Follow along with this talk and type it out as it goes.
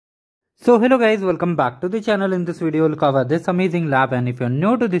So hello guys, welcome back to the channel. In this video we'll cover this amazing lab, and if you're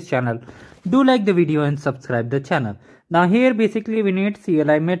new to this channel, do like the video and subscribe the channel. Now here basically we need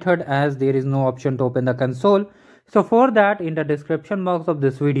CLI method as there is no option to open the console. So for that, in the description box of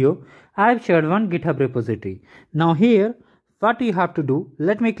this video I've shared one GitHub repository. Now here what you have to do,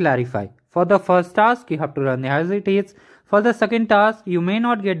 let me clarify. For the first task you have to run as it is. For the second task you may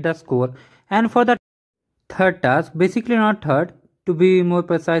not get the score, and for the third task, basically not third, to be more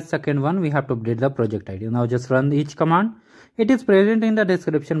precise, second one, we have to update the project ID. Now just run each command. It is present in the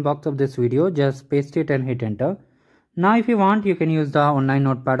description box of this video. Just paste it and hit enter. Now if you want, you can use the online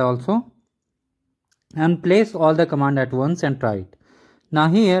notepad also and place all the command at once and try it. Now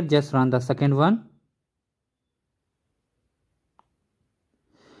here just run the second one.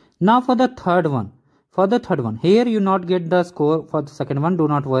 Now for the third one, here you not get the score for the second one, do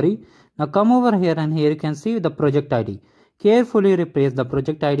not worry. Now come over here, and here you can see the project ID. Carefully replace the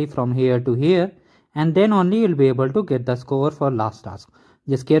project ID from here to here, and then only you'll be able to get the score for last task.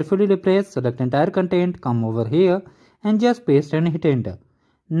 Just carefully replace, select entire content, come over here and just paste and hit enter.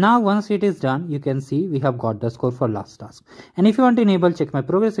 Now once it is done, you can see we have got the score for last task. And if you want to enable check my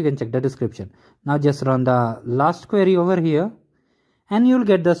progress, you can check the description. Now just run the last query over here, and you'll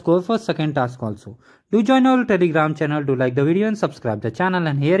get the score for second task also. Do join our Telegram channel, do like the video and subscribe the channel.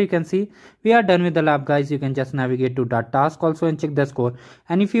 And here you can see we are done with the lab guys. You can just navigate to that task also and check the score.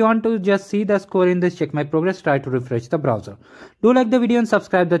 And if you want to just see the score in this check my progress, try to refresh the browser. Do like the video and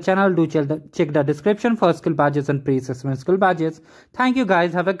subscribe the channel. Do check the description for skill badges and pre-assessment skill badges. Thank you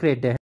guys. Have a great day.